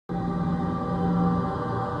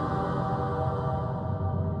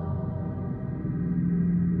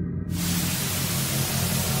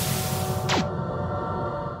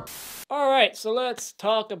Alright, so let's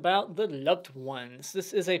talk about The Loved Ones.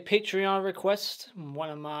 This is a Patreon request. One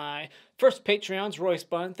of my first Patreons, Royce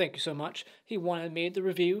Bun, thank you so much. He wanted me to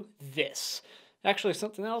review this. Actually,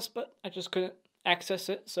 something else, but I just couldn't access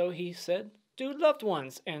it, so he said, do Loved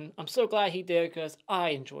Ones. And I'm so glad he did because I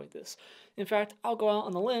enjoyed this. In fact, I'll go out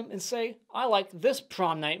on a limb and say I like this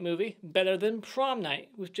prom night movie better than Prom Night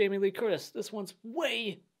with Jamie Lee Curtis. This one's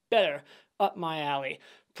way better, up my alley.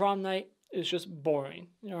 Prom Night is just boring,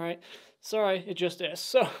 all right? Sorry, it just is.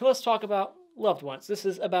 So let's talk about Loved Ones. This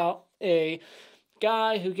is about a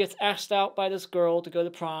guy who gets asked out by this girl to go to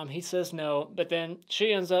prom. He says no, but then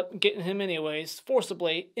she ends up getting him anyways,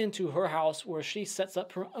 forcibly into her house where she sets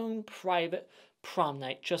up her own private prom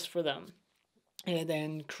night just for them. And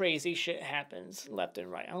then crazy shit happens left and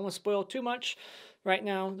right. I don't want to spoil too much right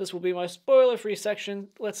now. This will be my spoiler-free section.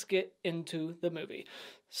 Let's get into the movie.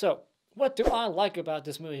 So, what do I like about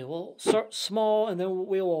this movie? We'll start small and then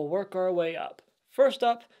we will work our way up. First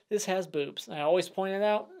up, this has boobs. I always point it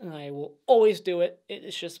out and I will always do it. It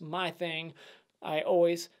is just my thing. I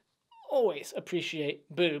always appreciate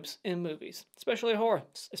boobs in movies, especially horror,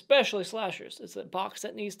 especially slashers. It's a box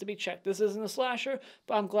that needs to be checked. This isn't a slasher,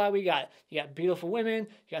 but I'm glad we got it. You got beautiful women,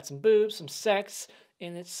 you got some boobs, some sex,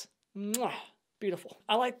 and it's beautiful.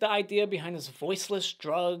 I like the idea behind this voiceless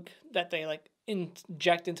drug that they like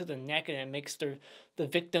inject into the neck and it makes the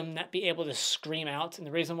victim not be able to scream out. And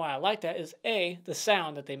the reason why I like that is A, the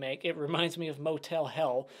sound that they make. It reminds me of Motel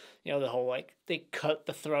Hell. You know, the whole like they cut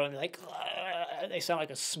the throat and like they sound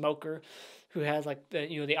like a smoker who has like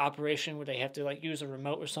the operation where they have to like use a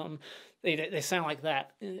remote or something. They sound like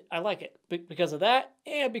that. I like it because of that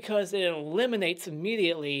and because it eliminates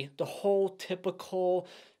immediately the whole typical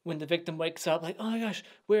when the victim wakes up, like, oh my gosh,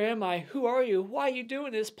 where am I? Who are you? Why are you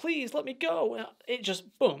doing this? Please let me go. It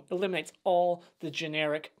just, boom, eliminates all the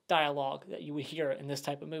generic dialogue that you would hear in this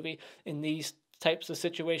type of movie. In these types of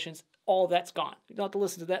situations, all that's gone. You don't have to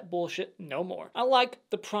listen to that bullshit no more. I like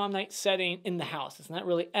the prom night setting in the house. It's not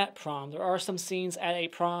really at prom. There are some scenes at a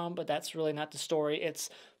prom, but that's really not the story. It's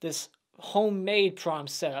this homemade prom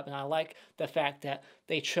setup, and I like the fact that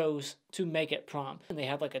they chose to make it prom. And they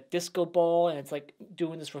have like a disco ball, and it's like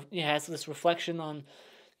doing this. It has this reflection on,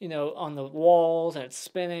 on the walls, and it's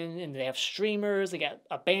spinning. And they have streamers. They got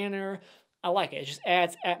a banner. I like it. It just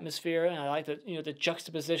adds atmosphere, and I like the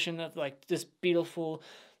juxtaposition of like this beautiful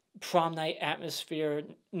prom night atmosphere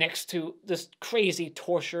next to this crazy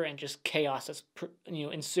torture and just chaos that's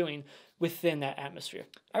ensuing within that atmosphere.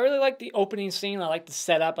 I really like the opening scene. I like the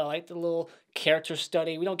setup. I like the little character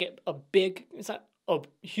study. We don't get it's not a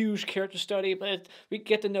huge character study, but we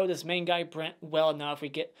get to know this main guy, Brent, well enough. We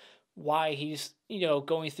get why he's,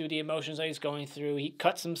 going through the emotions that he's going through. He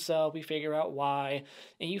cuts himself. We figure out why.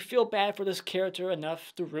 And you feel bad for this character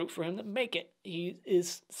enough to root for him to make it.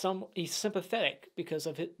 He's sympathetic because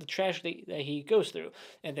of the tragedy that he goes through.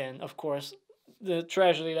 And then, of course, the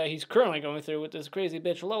tragedy that he's currently going through with this crazy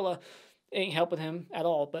bitch, Lola, ain't helping him at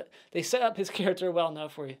all, but they set up his character well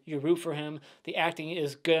enough where you root for him. The acting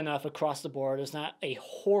is good enough across the board. It's not a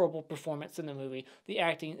horrible performance in the movie. The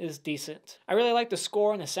acting is decent. I really like the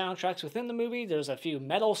score and the soundtracks within the movie. There's a few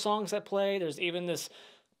metal songs that play. There's even this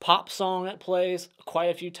pop song that plays quite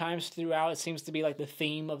a few times throughout. It seems to be like the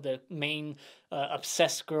theme of the main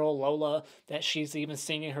obsessed girl, Lola, that she's even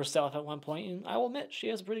singing herself at one point. And I will admit, she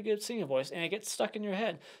has a pretty good singing voice, and it gets stuck in your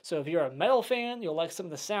head. So if you're a metal fan, you'll like some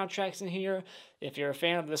of the soundtracks in here. If you're a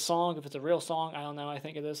fan of the song, if it's a real song, I don't know, I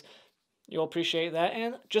think it is, you'll appreciate that.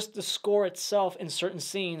 And just the score itself in certain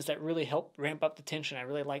scenes that really help ramp up the tension. I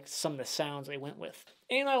really like some of the sounds they went with.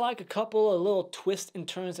 And I like a couple of little twists and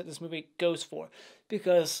turns that this movie goes for.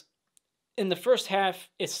 Because in the first half,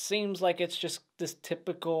 it seems like it's just this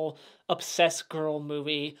typical obsessed girl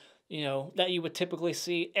movie, that you would typically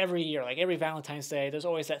see every year. Like every Valentine's Day, there's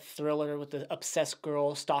always that thriller with the obsessed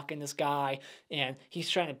girl stalking this guy. And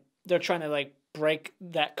they're trying to like break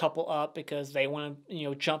that couple up because they want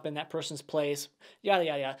to, jump in that person's place, yada,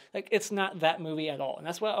 yada, yada. Like, it's not that movie at all. And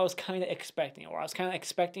that's what I was kind of expecting. Or I was kind of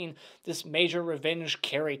expecting this major revenge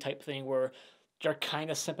Carrie type thing where they're kind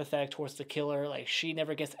of sympathetic towards the killer. Like, she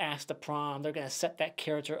never gets asked to prom. They're going to set that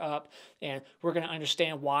character up, and we're going to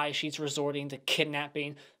understand why she's resorting to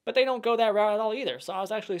kidnapping. But they don't go that route at all either. So I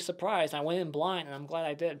was actually surprised. I went in blind, and I'm glad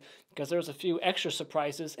I did, because there's a few extra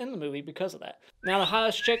surprises in the movie because of that. Now, the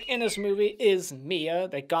hottest chick in this movie is Mia,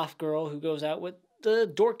 the goth girl who goes out with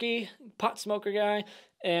the dorky pot smoker guy,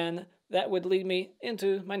 and that would lead me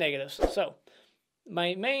into my negatives. So,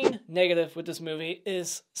 my main negative with this movie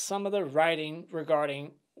is some of the writing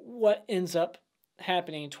regarding what ends up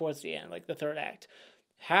happening towards the end, like the third act.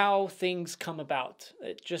 How things come about.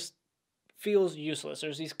 It just feels useless.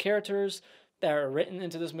 There's these characters that are written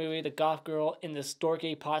into this movie, the goth girl and this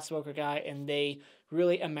dorky pot smoker guy, and they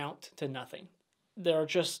really amount to nothing. They're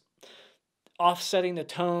just offsetting the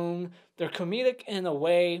tone. They're comedic in a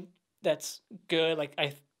way that's good. Like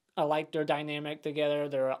I like their dynamic together.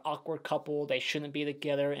 They're an awkward couple. They shouldn't be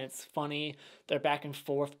together, and it's funny. They're back and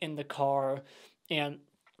forth in the car, and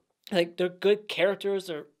like they're good characters.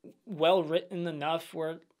 They're well written enough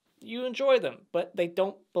where you enjoy them, but they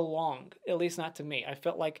don't belong. At least not to me. I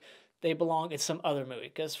felt like they belong in some other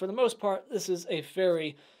movie because for the most part, this is a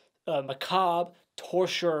very macabre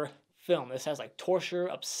torture film. This has like torture,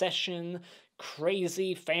 obsession,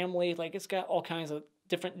 crazy family. Like it's got all kinds of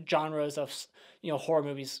different genres of horror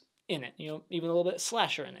movies in it. Even a little bit of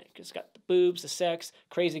slasher in it. It's got the boobs, the sex,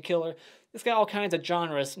 crazy killer. It's got all kinds of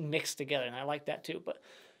genres mixed together, and I like that too. But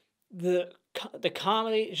the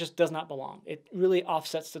comedy just does not belong. It really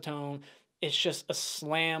offsets the tone. It's just a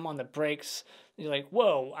slam on the brakes. You're like,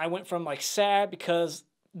 whoa, I went from like sad because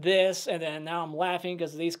this, and then now I'm laughing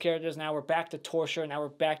because of these characters. Now we're back to torture. Now we're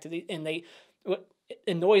back to the, and they, what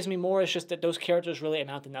annoys me more is just that those characters really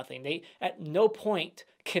amount to nothing. They at no point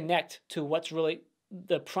connect to what's really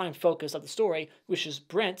the prime focus of the story, which is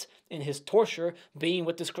Brent and his torture being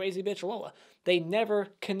with this crazy bitch Lola. They never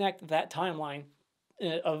connect that timeline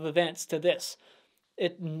of events to this.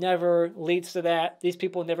 It never leads to that. These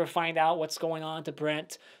people never find out what's going on to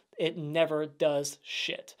Brent. It never does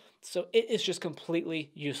shit. So it is just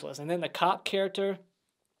completely useless. And then the cop character,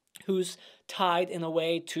 who's tied in a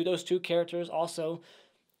way to those two characters, also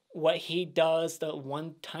what he does, the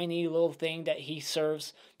one tiny little thing that he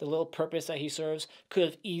serves, the little purpose that he serves, could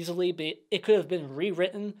have easily been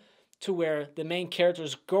rewritten to where the main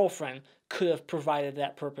character's girlfriend could have provided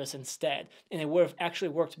that purpose instead. And it would have actually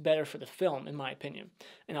worked better for the film, in my opinion.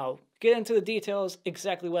 And I'll get into the details,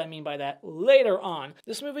 exactly what I mean by that, later on.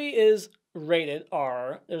 This movie is rated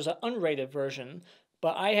R. There's an unrated version,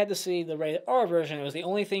 but I had to see the rated R version. It was the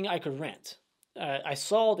only thing I could rent. I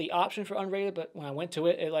saw the option for unrated, but when I went to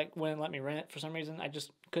it, it like wouldn't let me rent it for some reason. I just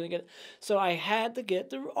couldn't get it. So I had to get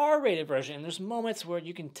the R-rated version. And there's moments where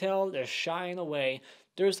you can tell they're shying away.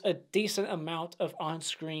 There's a decent amount of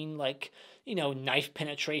on-screen, like, knife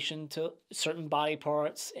penetration to certain body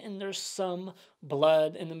parts. And there's some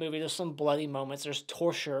blood in the movie. There's some bloody moments. There's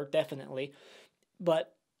torture, definitely.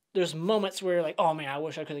 But there's moments where you're like, oh man, I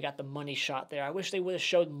wish I could have got the money shot there. I wish they would have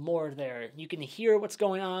showed more there. You can hear what's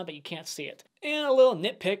going on, but you can't see it. And a little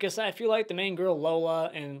nitpick is that I feel like the main girl,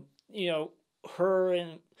 Lola, and, her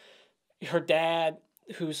and her dad,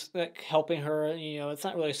 who's like helping her, it's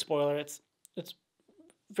not really a spoiler. It's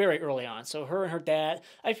very early on. So her and her dad,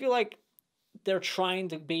 I feel like they're trying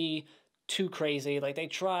to be too crazy. Like they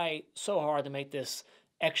try so hard to make this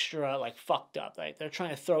extra like fucked up. Like they're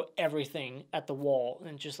trying to throw everything at the wall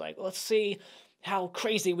and just like, let's see how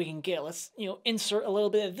crazy we can get. Let's, insert a little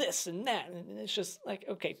bit of this and that. And it's just like,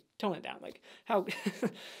 okay, tone it down. Like how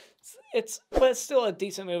but it's still a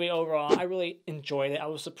decent movie overall. I really enjoyed it. I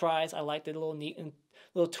was surprised. I liked it, a little neat and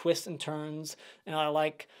little twists and turns. And I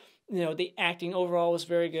like, the acting overall was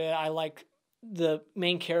very good. I like the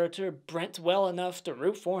main character, Brent, well enough to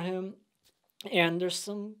root for him. And there's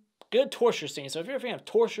some good torture scenes. So if you're a fan of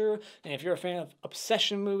torture, and if you're a fan of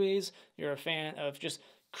obsession movies, you're a fan of just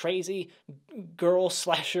crazy girl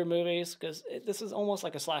slasher movies, because this is almost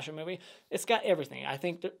like a slasher movie, it's got everything. I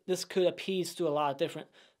think this could appease to a lot of different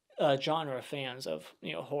genre fans of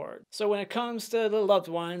horror. So when it comes to The Loved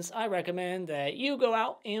Ones, I recommend that you go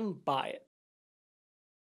out and buy it.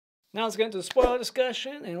 Now let's get into the spoiler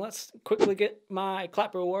discussion, and let's quickly get my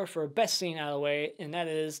clap reward for best scene out of the way, and that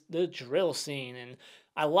is the drill scene. And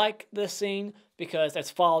I like this scene because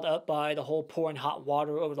that's followed up by the whole pouring hot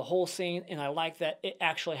water over the whole scene, and I like that it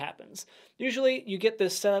actually happens. Usually you get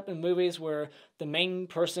this setup in movies where the main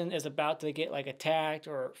person is about to get like attacked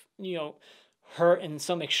or, hurt in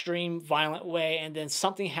some extreme violent way, and then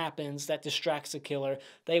something happens that distracts the killer.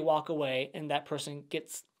 They walk away, and that person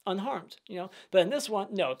gets unharmed, But in this one,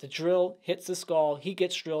 no, the drill hits the skull, he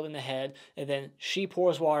gets drilled in the head, and then she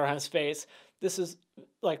pours water on his face. This is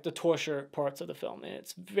like the torture parts of the film, and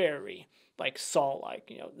it's very like Saw-like.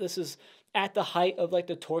 This is at the height of like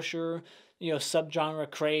the torture, subgenre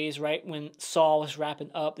craze, right? When Saw was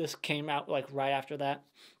wrapping up, this came out like right after that.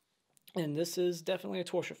 And this is definitely a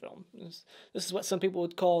torture film. This is what some people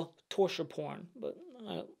would call torture porn, but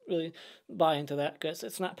I don't really buy into that because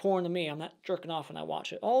it's not porn to me. I'm not jerking off when I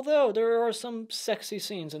watch it. Although there are some sexy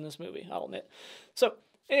scenes in this movie, I'll admit. So,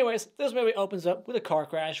 anyways, this movie opens up with a car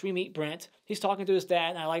crash. We meet Brent. He's talking to his dad,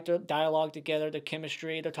 and I like their dialogue together, their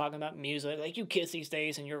chemistry. They're talking about music. Like, you kids these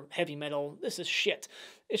days and your heavy metal, this is shit.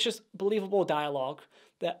 It's just believable dialogue.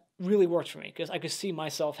 that really worked for me because I could see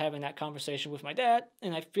myself having that conversation with my dad,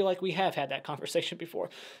 and I feel like we have had that conversation before.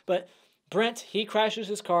 But Brent, he crashes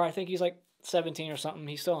his car. I think he's like 17 or something.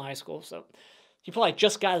 He's still in high school, so he probably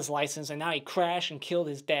just got his license, and now he crashed and killed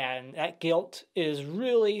his dad, and that guilt is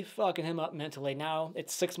really fucking him up mentally. Now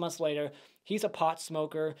it's 6 months later. He's a pot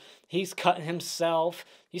smoker. He's cutting himself.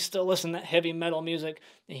 He's still listening to that heavy metal music,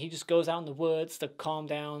 and he just goes out in the woods to calm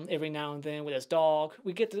down every now and then with his dog.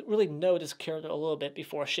 We get to really know this character a little bit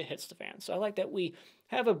before shit hits the fan. So I like that we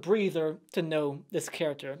have a breather to know this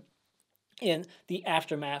character in the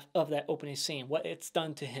aftermath of that opening scene, what it's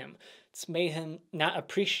done to him. It's made him not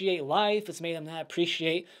appreciate life. It's made him not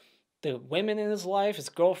appreciate the women in his life, his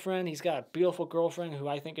girlfriend. He's got a beautiful girlfriend who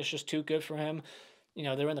I think is just too good for him. You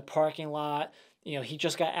know, they're in the parking lot. You know, he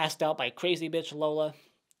just got asked out by crazy bitch Lola,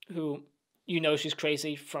 who, you know, she's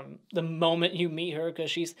crazy from the moment you meet her because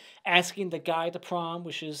she's asking the guy to prom,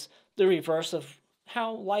 which is the reverse of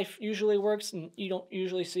how life usually works, and you don't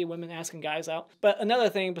usually see women asking guys out. But another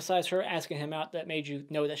thing besides her asking him out that made you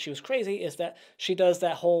know that she was crazy is that she does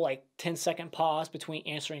that whole like 10-second pause between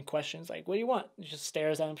answering questions. Like, what do you want? She just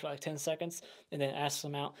stares at him for like 10 seconds and then asks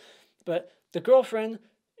him out. But the girlfriend,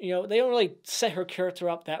 you know, they don't really set her character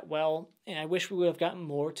up that well, and I wish we would have gotten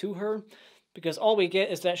more to her because all we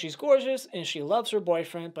get is that she's gorgeous and she loves her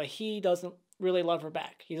boyfriend, but he doesn't really love her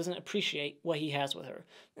back. He doesn't appreciate what he has with her.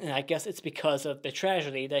 And I guess it's because of the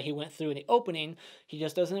tragedy that he went through in the opening. He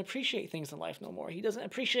just doesn't appreciate things in life no more. He doesn't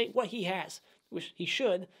appreciate what he has, which he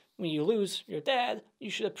should. When you lose your dad,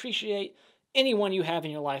 you should appreciate anyone you have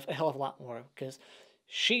in your life a hell of a lot more because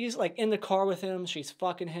she's like in the car with him, she's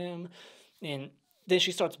fucking him, and then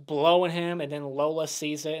she starts blowing him, and then Lola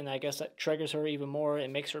sees it, and I guess that triggers her even more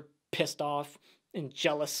and makes her pissed off and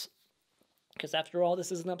jealous. Because after all,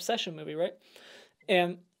 this is an obsession movie, right?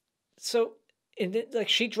 And so, like,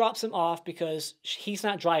 she drops him off because he's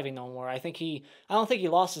not driving no more. I don't think he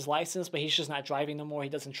lost his license, but he's just not driving no more. He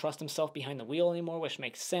doesn't trust himself behind the wheel anymore, which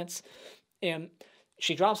makes sense. And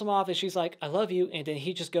she drops him off, and she's like, I love you. And then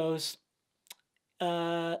he just goes,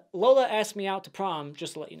 Lola asked me out to prom,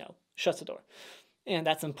 just to let you know. Shuts the door. And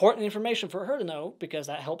that's important information for her to know because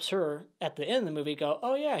that helps her at the end of the movie go,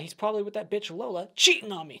 oh yeah, he's probably with that bitch Lola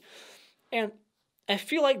cheating on me. And I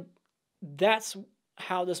feel like that's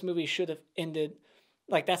how this movie should have ended.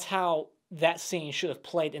 Like, that's how that scene should have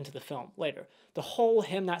played into the film later. The whole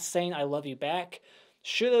him not saying I love you back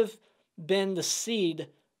should have been the seed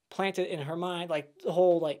planted in her mind. Like, the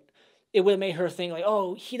whole, like, it would have made her think, like,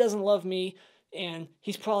 oh, he doesn't love me, and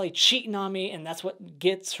he's probably cheating on me, and that's what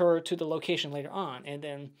gets her to the location later on. And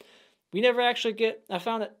then we never actually get, I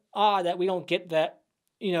found it odd that we don't get that,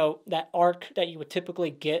 you know, that arc that you would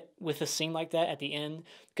typically get with a scene like that at the end.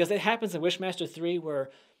 Because it happens in Wishmaster 3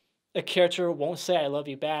 where a character won't say I love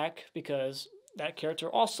you back because that character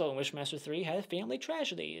also in Wishmaster 3 had a family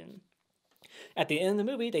tragedy. And at the end of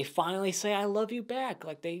the movie, they finally say I love you back.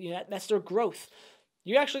 Like, that's their growth.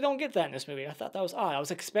 You actually don't get that in this movie. I thought that was odd. I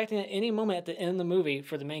was expecting at any moment at the end of the movie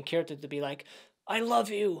for the main character to be like, I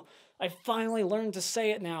love you. I finally learned to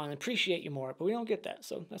say it now and appreciate you more. But we don't get that,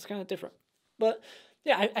 so that's kind of different. But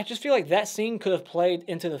yeah, I just feel like that scene could have played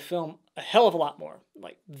into the film a hell of a lot more.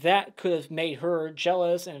 Like, that could have made her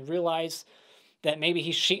jealous and realize that maybe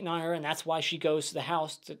he's cheating on her and that's why she goes to the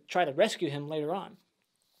house to try to rescue him later on.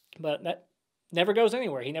 But that never goes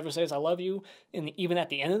anywhere. He never says, I love you, even at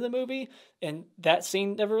the end of the movie, and that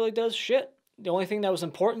scene never really does shit. The only thing that was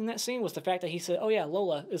important in that scene was the fact that he said, oh yeah,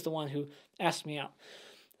 Lola is the one who asked me out.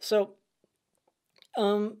 So, I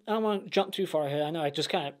don't want to jump too far ahead. I know I just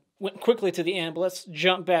kind of went quickly to the end, but let's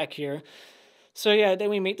jump back here. So yeah,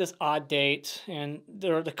 then we meet this odd date, and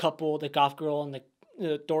they're the couple, the goth girl and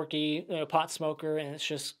the dorky pot smoker, and it's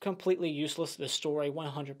just completely useless to the story,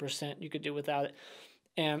 100%. You could do without it.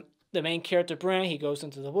 And the main character, Brent, he goes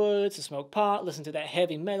into the woods to smoke pot, listen to that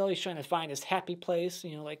heavy metal. He's trying to find his happy place,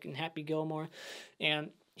 you know, like in Happy Gilmore.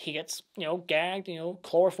 And he gets, you know, gagged, you know,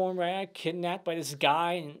 chloroform rag, kidnapped by this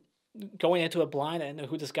guy, and going into a blind, I didn't know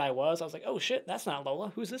who this guy was. I was like, oh shit, that's not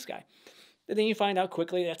Lola. Who's this guy? And then you find out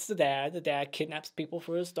quickly that's the dad. The dad kidnaps people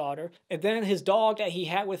for his daughter. And then his dog that he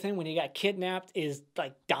had with him when he got kidnapped is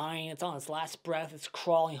like dying. It's on its last breath. It's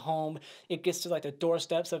crawling home. It gets to like the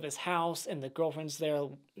doorsteps of his house, and the girlfriend's there,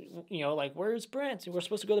 you know, like, where's Brent? We're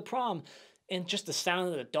supposed to go to prom. And just the sound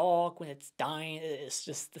of the dog when it's dying is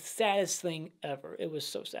just the saddest thing ever. It was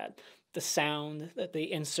so sad. The sound that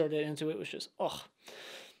they inserted into it was just, ugh.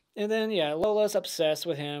 And then, yeah, Lola's obsessed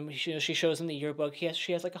with him. She shows him the yearbook.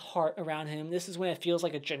 She has, like, a heart around him. This is when it feels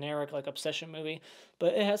like a generic, like, obsession movie.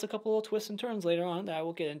 But it has a couple of twists and turns later on that I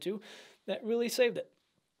will get into that really saved it.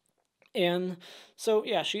 And so,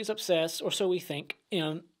 yeah, she's obsessed, or so we think.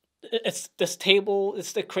 And it's this table,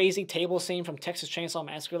 it's the crazy table scene from Texas Chainsaw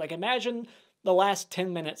Massacre. Like, imagine the last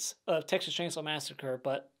 10 minutes of Texas Chainsaw Massacre,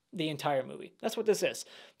 but the entire movie. That's what this is.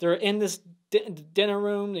 They're in this dinner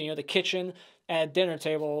room, the kitchen, at a dinner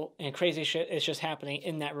table, and crazy shit is just happening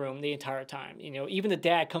in that room the entire time. Even the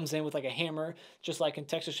dad comes in with like a hammer, just like in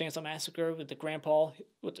Texas Chainsaw Massacre with the grandpa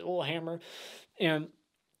with the little hammer. And,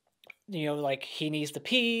 like he needs to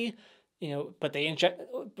pee, but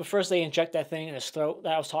first they inject that thing in his throat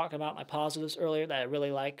that I was talking about, my positives earlier, that I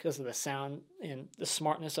really like because of the sound and the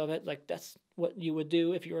smartness of it. Like, that's what you would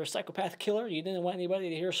do if you were a psychopath killer. You didn't want anybody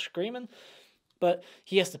to hear screaming, but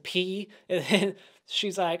he has to pee. And then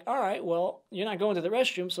she's like, all right, well, you're not going to the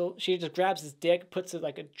restroom. So she just grabs his dick, puts it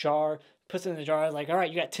in the jar, like, all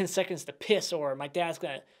right, you got 10 seconds to piss, or my dad's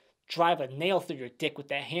going to drive a nail through your dick with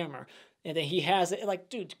that hammer. And then he has it.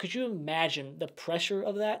 Like, dude, could you imagine the pressure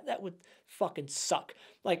of that? That would fucking suck.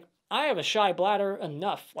 Like, I have a shy bladder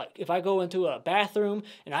enough. Like, if I go into a bathroom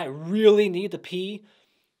and I really need to pee,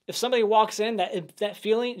 if somebody walks in, that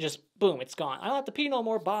feeling, just boom, it's gone. I don't have to pee no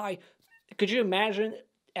more. Bye. Could you imagine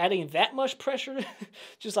adding that much pressure?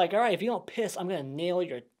 Just like, all right, if you don't piss, I'm going to nail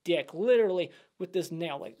your dick, literally, with this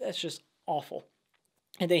nail. Like, that's just awful.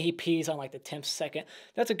 And then he pees on like the 10th second.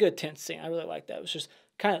 That's a good tense scene. I really like that. It was just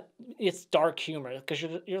it's dark humor because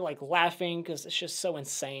you're like laughing because it's just so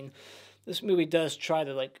insane. This movie does try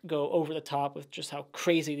to like go over the top with just how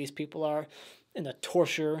crazy these people are and the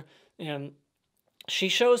torture. And she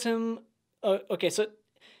shows him, okay, so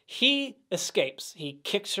he escapes. He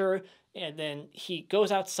kicks her, and then he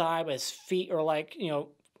goes outside, but his feet are like,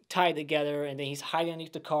 tied together, and then he's hiding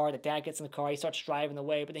underneath the car. The dad gets in the car. He starts driving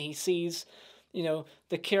away, but then he sees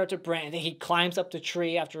the character Brent, and he climbs up the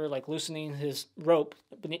tree after like loosening his rope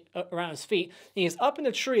around his feet. And he's up in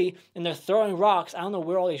the tree, and they're throwing rocks. I don't know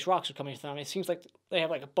where all these rocks are coming from. It seems like they have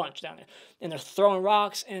like a bunch down there, and they're throwing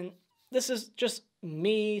rocks. And this is just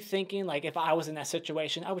me thinking, like, if I was in that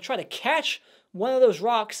situation, I would try to catch one of those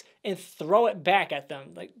rocks and throw it back at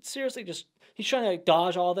them. Like, seriously, just he's trying to like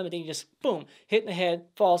dodge all of them, and then he just boom, hit in the head,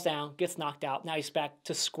 falls down, gets knocked out. Now he's back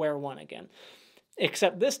to square one again.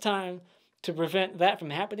 Except this time, to prevent that from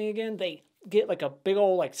happening again, they get like a big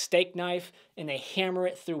old like steak knife and they hammer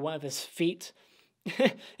it through one of his feet.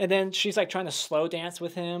 And then she's like trying to slow dance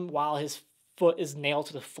with him while his foot is nailed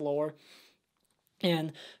to the floor.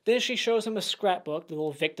 And then she shows him a scrapbook, the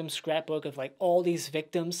little victim scrapbook of like all these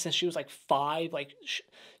victims since she was like 5. Like,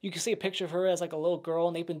 you can see a picture of her as like a little girl,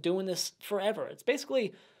 and they've been doing this forever. It's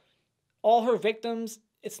basically all her victims.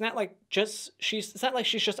 It's not like it's not like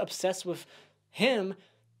she's just obsessed with him.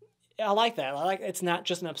 I like that. It's not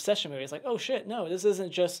just an obsession movie. It's like, oh shit, no, this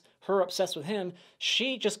isn't just her obsessed with him.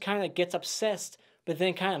 She just kind of gets obsessed, but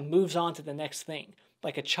then kind of moves on to the next thing,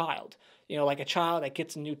 like a child. Like a child that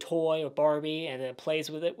gets a new toy or Barbie and then plays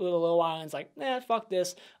with it with a little while and it's like, fuck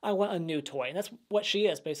this, I want a new toy. And that's what she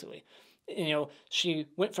is, basically. She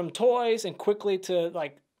went from toys and quickly to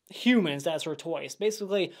like humans as her toys.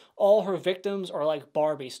 Basically, all her victims are like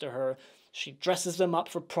Barbies to her. She dresses them up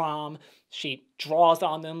for prom. She draws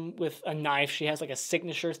on them with a knife. She has like a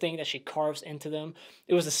signature thing that she carves into them.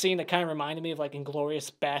 It was a scene that kind of reminded me of like Inglourious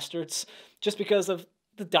Bastards, just because of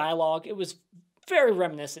the dialogue. It was very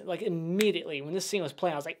reminiscent. Like, immediately when this scene was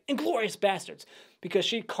playing, I was like, Inglourious Bastards, because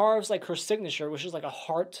she carves like her signature, which is like a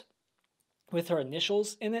heart with her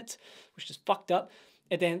initials in it, which is fucked up.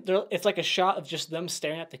 And then it's like a shot of just them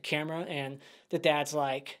staring at the camera, and the dad's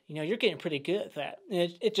like, you're getting pretty good at that.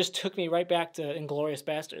 And it just took me right back to Inglourious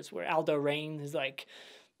Bastards, where Aldo Rain is like,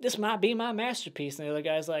 this might be my masterpiece. And the other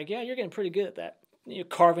guy's like, yeah, you're getting pretty good at that.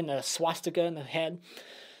 Carving a swastika in the head.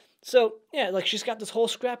 So, yeah, like, she's got this whole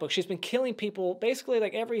scrapbook. She's been killing people basically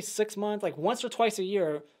like every 6 months, like once or twice a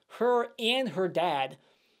year. Her and her dad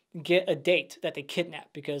get a date that they kidnap,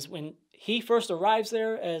 because when he first arrives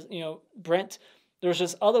there as, Brent, there's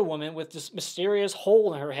this other woman with this mysterious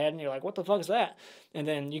hole in her head, and you're like, what the fuck is that? And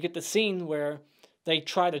then you get the scene where they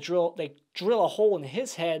drill a hole in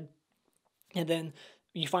his head, and then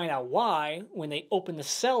you find out why when they open the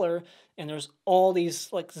cellar, and there's all these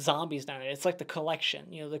like zombies down there. It's like the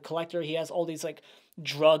collection. The collector, he has all these like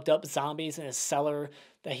drugged up zombies in his cellar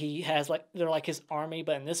that he has, like, they're like his army.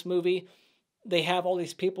 But in this movie, they have all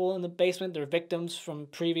these people in the basement. They're victims from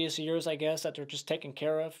previous years, I guess, that they're just taking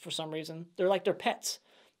care of for some reason. They're like their pets.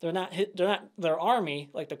 They're not their army,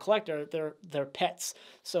 like the collector. They're pets.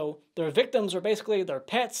 So their victims are basically their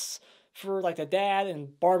pets for like the dad,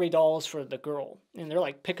 and Barbie dolls for the girl. And they're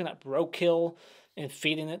like picking up roadkill and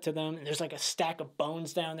feeding it to them. And there's like a stack of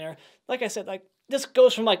bones down there. Like I said, like, this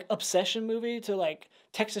goes from like obsession movie to like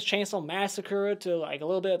Texas Chainsaw Massacre to like a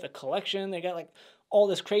little bit of the collection. They got like all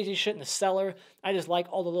this crazy shit in the cellar. I just like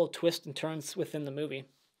all the little twists and turns within the movie.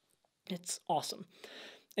 It's awesome.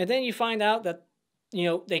 And then you find out that, you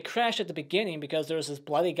know, they crash at the beginning because there was this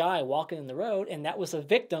bloody guy walking in the road, and that was a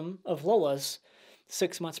victim of Lola's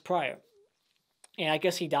 6 months prior. And I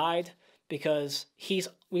guess he died because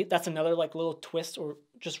that's another like little twist or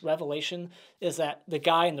just revelation, is that the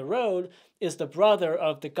guy in the road is the brother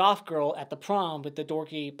of the goth girl at the prom with the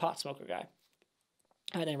dorky pot smoker guy.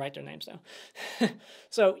 I didn't write their names down.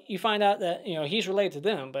 So you find out that, you know, he's related to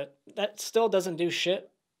them, but that still doesn't do shit.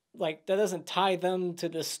 Like, that doesn't tie them to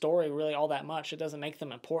this story really all that much. It doesn't make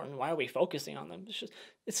them important. Why are we focusing on them?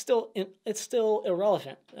 It's still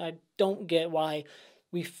irrelevant. I don't get why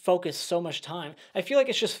we focus so much time. I feel like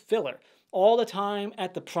it's just filler. All the time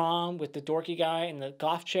at the prom with the dorky guy and the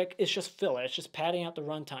goth chick, it's just filler. It's just padding out the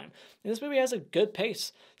runtime. And this movie has a good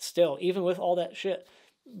pace still, even with all that shit.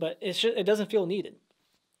 But it doesn't feel needed.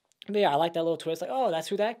 But yeah, I like that little twist. Like, oh, that's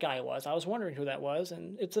who that guy was. I was wondering who that was,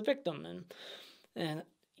 and it's a victim. And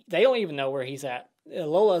they don't even know where he's at.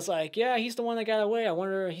 Lola's like, yeah, he's the one that got away. I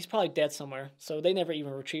wonder, he's probably dead somewhere. So they never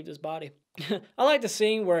even retrieved his body. I like the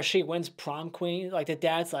scene where she wins prom queen. Like, the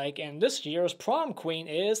dad's like, and this year's prom queen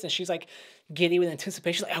is, and she's like giddy with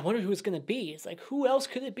anticipation. Like, I wonder who it's going to be. It's like, who else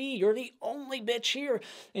could it be? You're the only bitch here.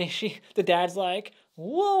 And the dad's like,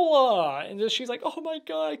 Lola. And then she's like, oh my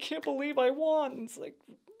God, I can't believe I won. It's like,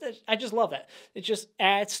 I just love that. It just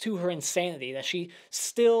adds to her insanity that she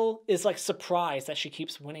still is like surprised that she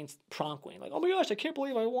keeps winning prom queen. Like, oh my gosh, I can't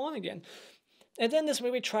believe I won again. And then this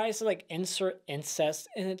movie tries to like insert incest,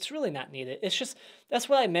 and it's really not needed. It's just, that's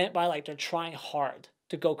what I meant by like they're trying hard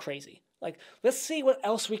to go crazy. Like, let's see what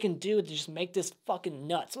else we can do to just make this fucking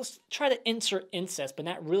nuts. Let's try to insert incest, but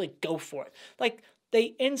not really go for it. Like,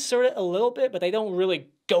 they insert it a little bit, but they don't really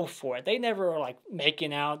go for it. They never are like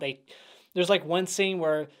making out. There's like one scene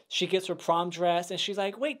where she gets her prom dress and she's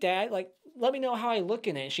like, wait, Dad, like, let me know how I look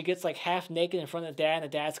in it. And she gets like half naked in front of the dad, and the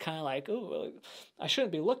dad's kind of like, oh, I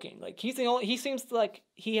shouldn't be looking. Like, he seems like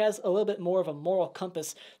he has a little bit more of a moral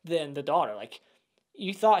compass than the daughter. Like,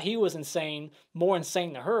 you thought he was more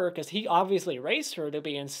insane to her, because he obviously raised her to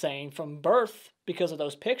be insane from birth because of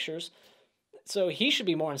those pictures. So he should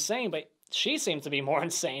be more insane, but she seems to be more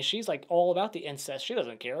insane. She's like all about the incest. She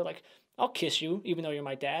doesn't care. Like, I'll kiss you, even though you're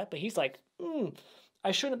my dad. But he's like,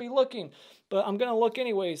 I shouldn't be looking, but I'm going to look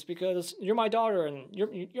anyways because you're my daughter and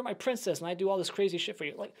you're my princess and I do all this crazy shit for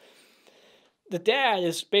you. Like, the dad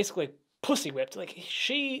is basically pussy whipped. Like,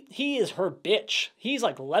 he is her bitch. He's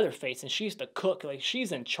like Leatherface and she's the cook. Like,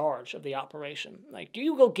 she's in charge of the operation. Like,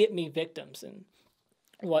 you go get me victims and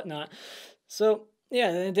whatnot. So, yeah,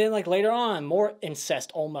 and then like later on, more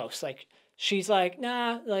incest almost. Like, she's like,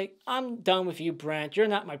 nah, like, I'm done with you, Brent. You're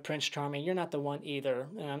not my Prince Charming. You're not the one either.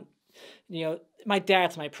 You know, my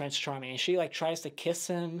dad's my Prince Charming. And she, like, tries to kiss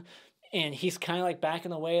him. And he's kind of, like,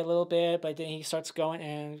 backing away a little bit. But then he starts going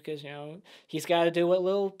in because, you know, he's got to do what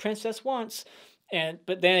little princess wants.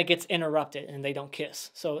 But then it gets interrupted and they don't kiss.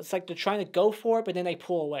 So it's like they're trying to go for it, but then they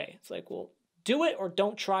pull away. It's like, well, do it or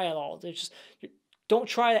don't try at all. Don't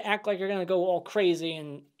try to act like you're going to go all crazy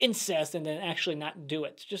and incest and then actually not do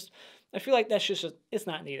it. I feel like that's just, it's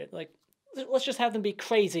not needed. Like, let's just have them be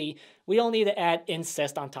crazy. We don't need to add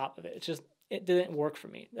incest on top of it. It didn't work for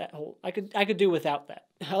me. I could do without that.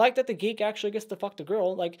 I like that the geek actually gets to fuck the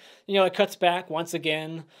girl. Like, you know, it cuts back once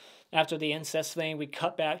again after the incest thing. We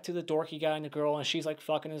cut back to the dorky guy and the girl, and she's like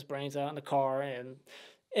fucking his brains out in the car. And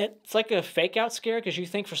it's like a fake out scare because you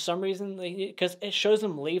think for some reason, because it shows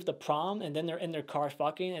them leave the prom and then they're in their car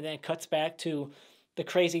fucking, and then it cuts back to the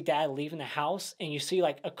crazy dad leaving the house, and you see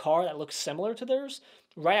like a car that looks similar to theirs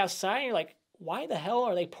right outside, and you're like, why the hell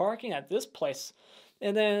are they parking at this place?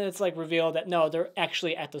 And then it's like revealed that no, they're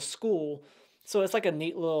actually at the school. So it's like a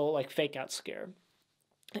neat little like fake out scare.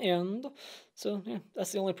 And so yeah,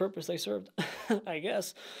 that's the only purpose they served, I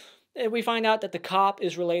guess. And we find out that the cop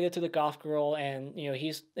is related to the goth girl, and you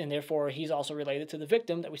know, therefore he's also related to the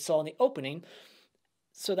victim that we saw in the opening.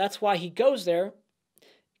 So that's why he goes there.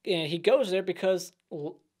 And he goes there because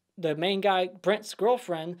the main guy, Brent's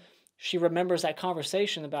girlfriend, she remembers that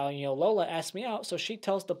conversation about, you know, Lola asked me out. So she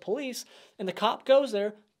tells the police, and the cop goes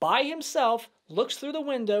there by himself, looks through the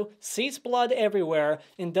window, sees blood everywhere,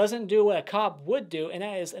 and doesn't do what a cop would do. And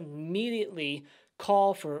that is immediately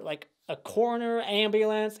call for like a coroner,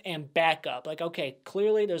 ambulance, and backup. Like, okay,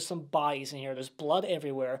 clearly there's some bodies in here. There's blood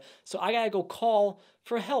everywhere. So I got to go call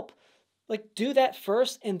for help. Like, do that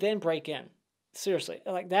first and then break in. Seriously,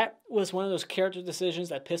 like, that was one of those character decisions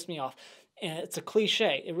that pissed me off. And it's a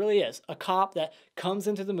cliche. It really is. A cop that comes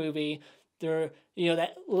into the movie, They're, you know,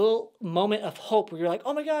 that little moment of hope where you're like,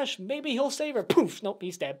 oh my gosh, maybe he'll save her. Poof, nope,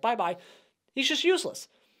 he's dead. Bye-bye. He's just useless.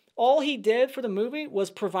 All he did for the movie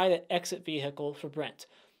was provide an exit vehicle for Brent.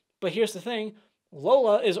 But here's the thing,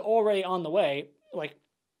 Lola is already on the way. Like,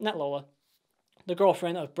 not Lola, the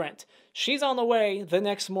girlfriend of Brent. She's on the way the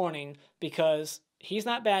next morning because he's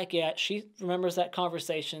not back yet. She remembers that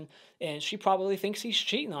conversation, and she probably thinks he's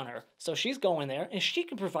cheating on her. So she's going there, and she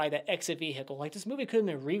can provide that exit vehicle. Like, this movie could have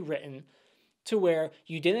been rewritten to where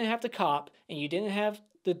you didn't have the cop, and you didn't have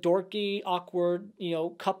the dorky, awkward, you know,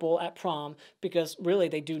 couple at prom, because really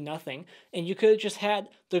they do nothing. And you could have just had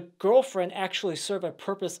the girlfriend actually serve a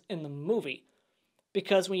purpose in the movie.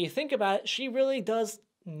 Because when you think about it, she really does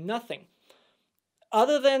nothing.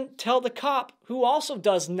 Other than tell the cop, who also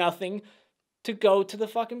does nothing, to go to the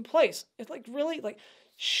fucking place. It's like, really? Like,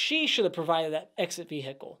 she should have provided that exit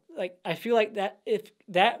vehicle. Like, I feel like that if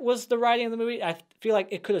that was the writing of the movie, I feel like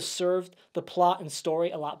it could have served the plot and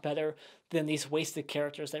story a lot better than these wasted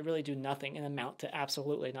characters that really do nothing and amount to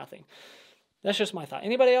absolutely nothing. That's just my thought.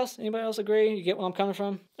 Anybody else? Anybody else agree? You get where I'm coming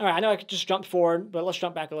from? All right, I know I could just jump forward, but let's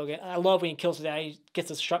jump back a little bit. I love when he kills the guy. He gets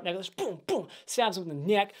this sharp necklace, boom, boom, stabs him in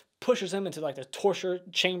the neck, pushes him into like the torture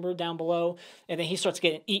chamber down below, and then he starts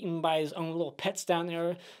getting eaten by his own little pets down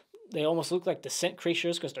there. They almost look like descent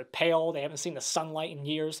creatures because they're pale. They haven't seen the sunlight in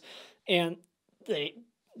years, and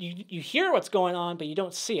you hear what's going on, but you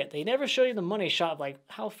don't see it. They never show you the money shot of like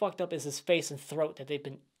how fucked up is his face and throat that they've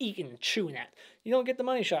been eating and chewing at. You don't get the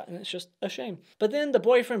money shot, and it's just a shame. But then the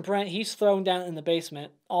boyfriend Brent, he's thrown down in the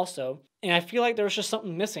basement also, and I feel like there was just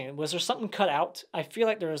something missing. Was there something cut out? I feel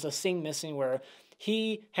like there was a scene missing where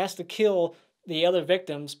he has to kill the other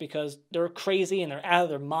victims because they're crazy and they're out of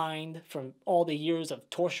their mind from all the years of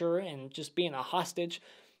torture and just being a hostage,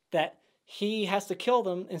 that he has to kill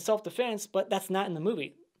them in self-defense, but that's not in the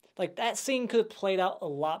movie. Like, that scene could have played out a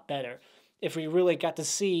lot better if we really got to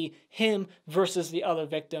see him versus the other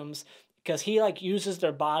victims, because he like uses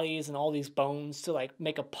their bodies and all these bones to like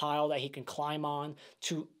make a pile that he can climb on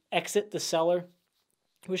to exit the cellar,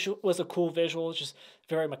 which was a cool visual. It's just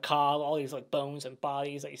very macabre, all these like bones and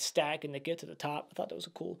bodies that you stack and they get to the top. I thought that was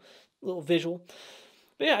a cool little visual.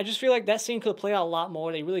 But yeah, I just feel like that scene could have played out a lot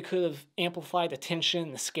more. They really could have amplified the tension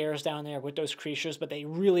and the scares down there with those creatures, but they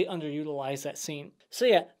really underutilized that scene. So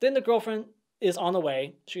yeah, then the girlfriend is on the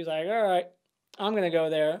way. She's like, all right, I'm going to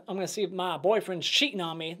go there. I'm going to see if my boyfriend's cheating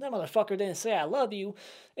on me. That motherfucker didn't say I love you.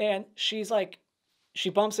 And she's like,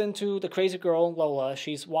 she bumps into the crazy girl, Lola.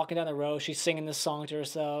 She's walking down the road. She's singing this song to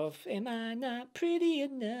herself. Am I not pretty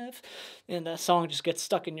enough? And that song just gets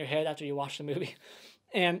stuck in your head after you watch the movie.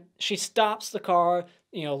 And she stops the car.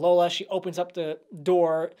 You know, Lola, she opens up the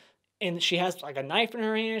door, and she has like a knife in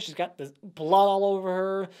her hand. She's got the blood all over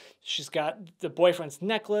her. She's got the boyfriend's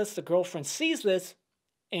necklace. The girlfriend sees this,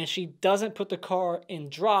 and she doesn't put the car in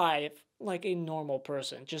drive like a normal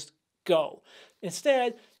person. Just go.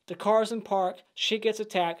 Instead, the car's in park. She gets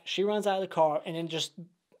attacked. She runs out of the car and then just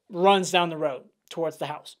runs down the road towards the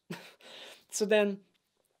house. So then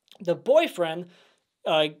the boyfriend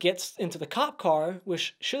gets into the cop car,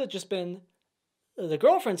 which should have just been the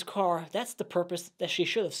girlfriend's car. That's the purpose that she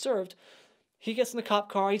should have served. He gets in the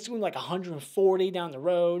cop car. He's doing like 140 down the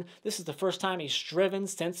road. This is the first time he's driven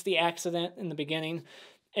since the accident in the beginning.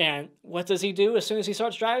 And what does he do as soon as he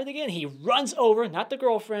starts driving again? He runs over, not the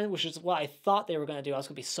girlfriend, which is what I thought they were going to do. I was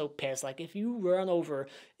going to be so pissed. Like, if you run over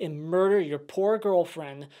and murder your poor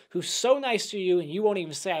girlfriend, who's so nice to you, and you won't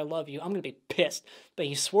even say I love you, I'm going to be pissed. But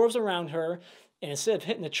he swerves around her, and instead of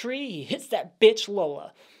hitting the tree, he hits that bitch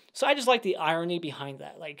Lola. So I just like the irony behind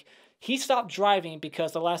that. Like, he stopped driving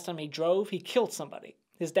because the last time he drove, he killed somebody,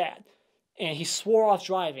 his dad. And he swore off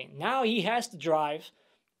driving. Now he has to drive.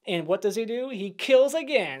 And what does he do? He kills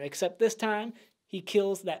again, except this time he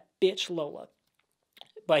kills that bitch Lola.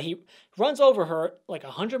 But he runs over her like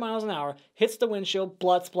 100 miles an hour, hits the windshield,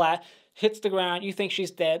 blood splat, hits the ground. You think she's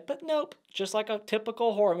dead, but nope. Just like a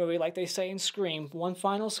typical horror movie, like they say in Scream, one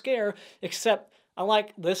final scare, except I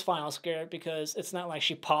like this final scare because it's not like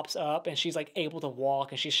she pops up and she's like able to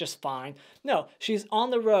walk and she's just fine. No, she's on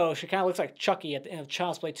the road. She kind of looks like Chucky at the end of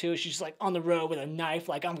Child's Play 2. She's just like on the road with a knife,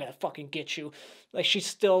 like, I'm going to fucking get you. Like, she's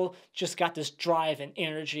still just got this drive and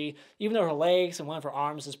energy. Even though her legs and one of her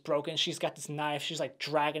arms is broken, she's got this knife. She's like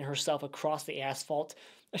dragging herself across the asphalt.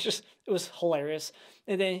 It was hilarious.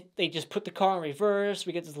 And then they just put the car in reverse.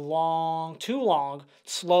 We get this long, too long,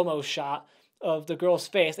 slow-mo shot of the girl's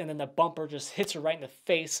face, and then the bumper just hits her right in the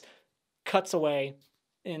face, cuts away,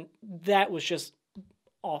 and that was just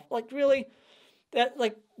off. Like, really? That,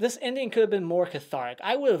 like, this ending could have been more cathartic.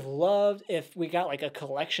 I would have loved if we got like a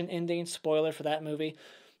collection ending, spoiler for that movie,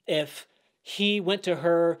 if he went to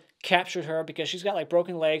her, captured her because she's got like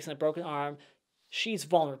broken legs and a broken arm. She's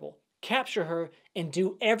vulnerable. Capture her and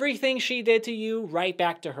do everything she did to you right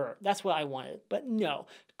back to her. That's what I wanted. But no,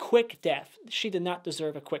 quick death. She did not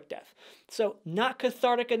deserve a quick death. So not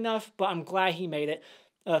cathartic enough, but I'm glad he made it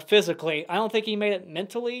physically. I don't think he made it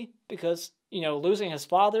mentally because, you know, losing his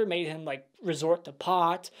father made him like resort to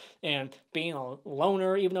pot and being a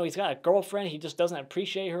loner. Even though he's got a girlfriend, he just doesn't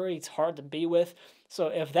appreciate her. He's hard to be with. So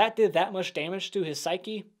if that did that much damage to his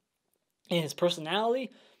psyche and his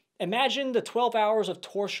personality, imagine the 12 hours of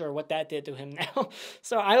torture, what that did to him now.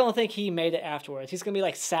 So I don't think he made it afterwards. He's going to be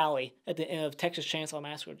like Sally at the end of Texas Chainsaw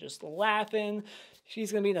Massacre, just laughing.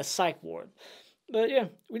 She's going to be in a psych ward. But yeah,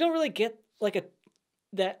 we don't really get like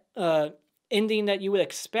that ending that you would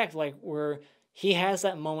expect, like where he has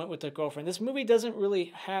that moment with the girlfriend. This movie doesn't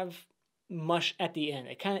really have much at the end.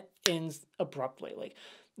 It kind of ends abruptly. Like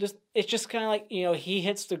it's just kind of like, you know, he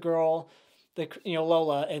hits the girl,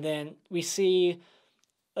 Lola, and then we see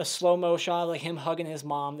a slow-mo shot of like him hugging his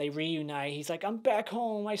mom. They reunite. He's like, I'm back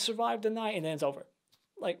home. I survived the night. And then it's over.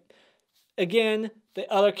 Like, again, the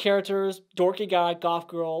other characters, dorky guy, goth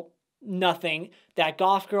girl, nothing. That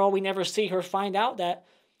goth girl, we never see her find out that,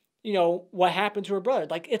 you know, what happened to her brother.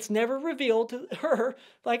 Like, it's never revealed to her,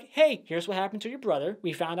 like, hey, here's what happened to your brother.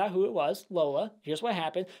 We found out who it was, Lola. Here's what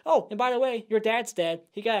happened. Oh, and by the way, your dad's dead.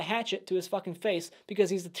 He got a hatchet to his fucking face because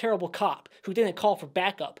he's a terrible cop who didn't call for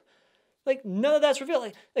backup. Like, none of that's revealed.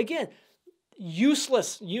 Like, again,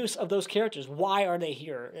 useless use of those characters. Why are they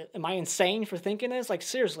here? Am I insane for thinking this? Like,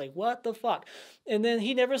 seriously, what the fuck? And then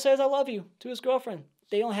he never says, I love you, to his girlfriend.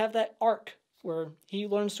 They don't have that arc where he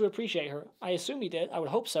learns to appreciate her. I assume he did. I would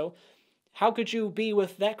hope so. How could you be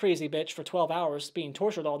with that crazy bitch for 12 hours being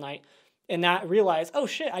tortured all night and not realize, oh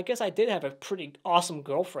shit, I guess I did have a pretty awesome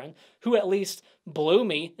girlfriend who at least blew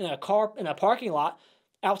me in a parking lot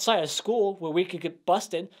outside of school where we could get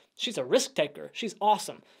busted. She's a risk taker. She's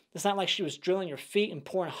awesome. It's not like she was drilling your feet and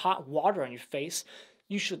pouring hot water on your face.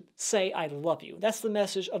 You should say, I love you. That's the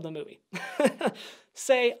message of the movie.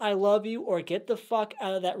 Say, I love you, or get the fuck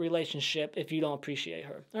out of that relationship if you don't appreciate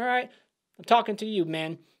her. All right? I'm talking to you,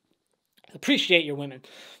 man. Appreciate your women.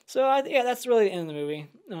 So, yeah, that's really the end of the movie.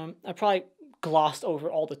 I probably glossed over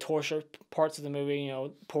all the torture parts of the movie, you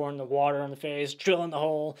know, pouring the water on the face, drilling the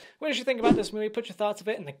hole. What did you think about this movie? Put your thoughts of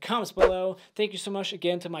it in the comments below. Thank you so much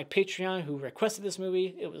again to my Patreon who requested this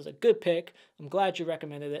movie. It was a good pick. I'm glad you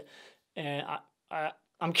recommended it. And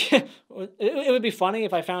it would be funny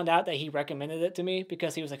if I found out that he recommended it to me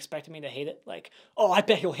because he was expecting me to hate it. Like, oh, I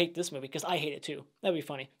bet he'll hate this movie because I hate it too. That'd be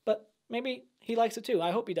funny. But maybe he likes it too.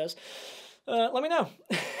 I hope he does. Let me know.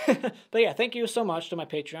 But yeah, thank you so much to my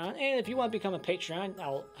Patreon. And if you want to become a Patreon,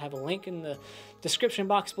 I'll have a link in the description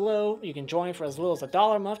box below. You can join for as little as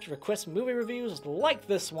 $1 a month to request movie reviews like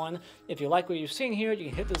this one. If you like what you've seen here, you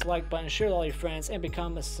can hit this like button, share it with all your friends, and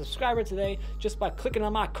become a subscriber today just by clicking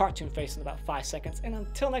on my cartoon face in about 5 seconds. And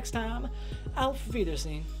until next time, auf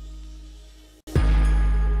Wiedersehen.